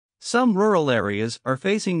some rural areas are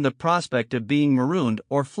facing the prospect of being marooned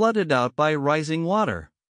or flooded out by rising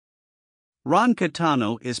water. Ron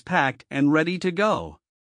Catano is packed and ready to go.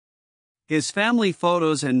 His family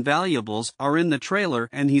photos and valuables are in the trailer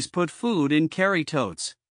and he's put food in carry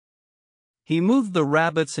totes. He moved the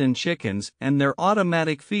rabbits and chickens and their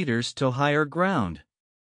automatic feeders to higher ground.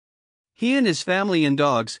 He and his family and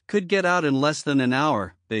dogs could get out in less than an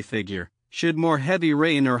hour, they figure, should more heavy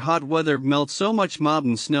rain or hot weather melt so much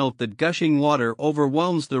mountain snow that gushing water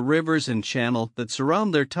overwhelms the rivers and channel that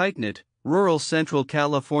surround their tight-knit, rural Central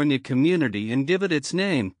California community and give it its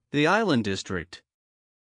name, the Island District.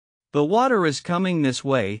 The water is coming this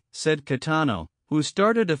way, said Catano, who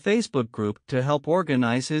started a Facebook group to help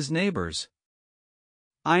organize his neighbors.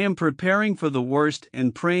 I am preparing for the worst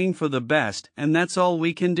and praying for the best, and that's all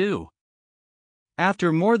we can do.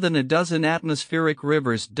 After more than a dozen atmospheric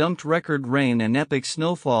rivers dumped record rain and epic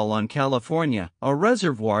snowfall on California, a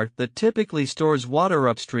reservoir that typically stores water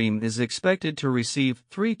upstream is expected to receive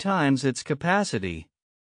 3 times its capacity.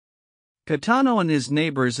 Catano and his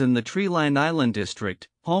neighbors in the tree-lined Island District,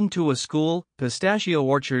 home to a school, pistachio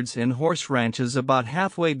orchards and horse ranches about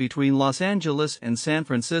halfway between Los Angeles and San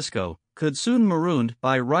Francisco, could soon marooned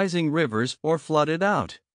by rising rivers or flooded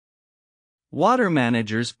out. Water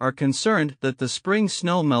managers are concerned that the spring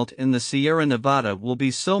snowmelt in the Sierra Nevada will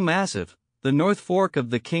be so massive, the North Fork of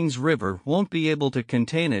the Kings River won't be able to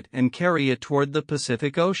contain it and carry it toward the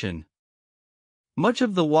Pacific Ocean. Much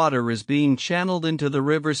of the water is being channeled into the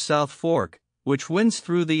river's South Fork, which winds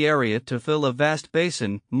through the area to fill a vast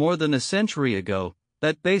basin. More than a century ago,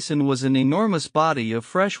 that basin was an enormous body of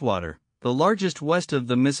freshwater, the largest west of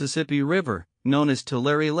the Mississippi River, known as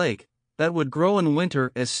Tulare Lake, that would grow in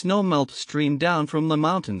winter as snowmelt streamed down from the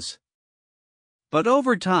mountains. But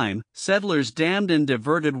over time, settlers dammed and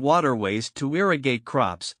diverted waterways to irrigate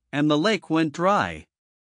crops, and the lake went dry.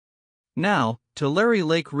 Now, Tulare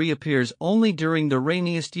Lake reappears only during the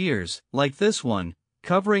rainiest years, like this one,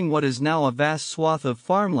 covering what is now a vast swath of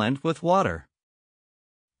farmland with water.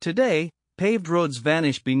 Today, paved roads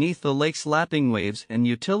vanish beneath the lake's lapping waves and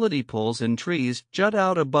utility poles and trees jut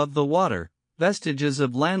out above the water, vestiges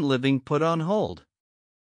of land living put on hold.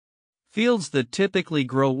 Fields that typically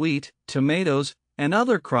grow wheat, tomatoes, and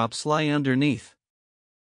other crops lie underneath.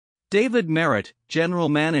 David Merritt, general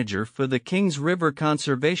manager for the Kings River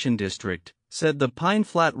Conservation District, said the Pine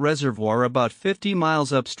Flat Reservoir about 50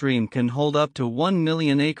 miles upstream can hold up to 1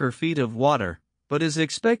 million acre-feet of water, but is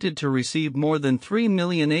expected to receive more than 3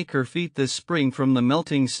 million acre-feet this spring from the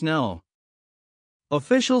melting snow.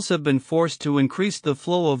 Officials have been forced to increase the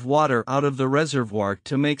flow of water out of the reservoir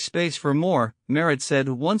to make space for more, Merritt said.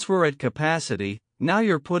 Once we're at capacity, now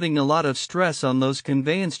you're putting a lot of stress on those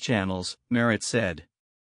conveyance channels, Merritt said.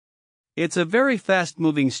 It's a very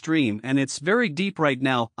fast-moving stream and it's very deep right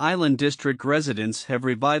now. Island District residents have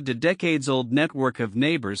revived a decades-old network of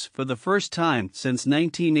neighbors for the first time since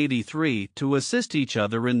 1983 to assist each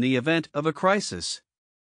other in the event of a crisis.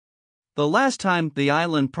 The last time the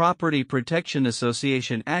Island Property Protection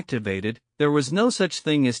Association activated, there was no such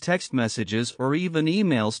thing as text messages or even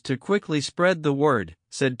emails to quickly spread the word,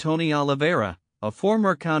 said Tony Oliveira, a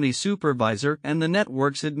former county supervisor and the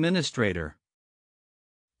network's administrator.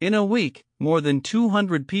 In a week, more than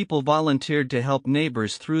 200 people volunteered to help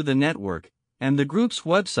neighbors through the network, and the group's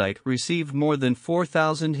website received more than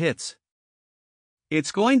 4,000 hits.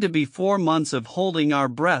 It's going to be 4 months of holding our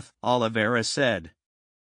breath, Oliveira said.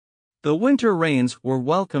 The winter rains were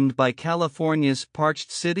welcomed by California's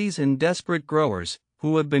parched cities and desperate growers,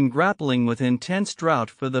 who have been grappling with intense drought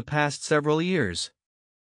for the past several years.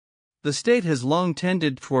 The state has long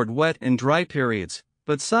tended toward wet and dry periods,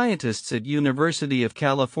 but scientists at University of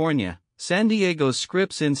California, San Diego's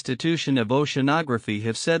Scripps Institution of Oceanography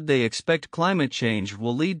have said they expect climate change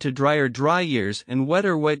will lead to drier dry years and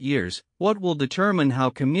wetter wet years. What will determine how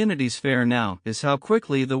communities fare now is how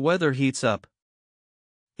quickly the weather heats up.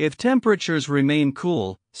 If temperatures remain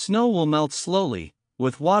cool, snow will melt slowly,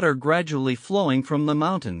 with water gradually flowing from the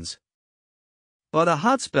mountains. But a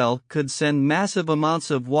hot spell could send massive amounts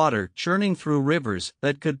of water churning through rivers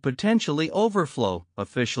that could potentially overflow,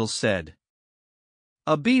 officials said.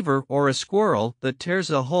 A beaver or a squirrel that tears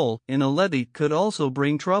a hole in a levee could also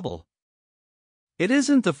bring trouble. It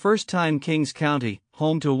isn't the first time Kings County,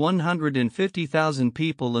 home to 150,000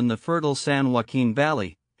 people in the fertile San Joaquin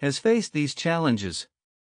Valley, has faced these challenges.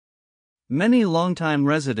 Many longtime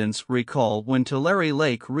residents recall when Tulare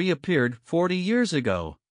Lake reappeared 40 years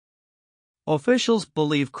ago. Officials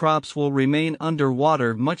believe crops will remain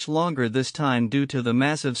underwater much longer this time due to the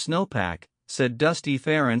massive snowpack, said Dusty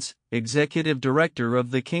Ferentz, executive director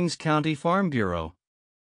of the Kings County Farm Bureau.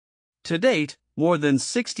 To date, More than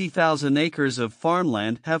 60,000 acres of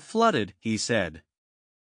farmland have flooded, he said.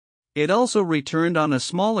 It also returned on a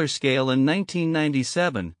smaller scale in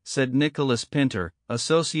 1997, said Nicholas Pinter,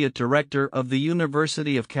 Associate Director of the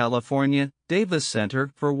University of California, Davis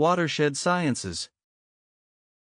Center for Watershed Sciences.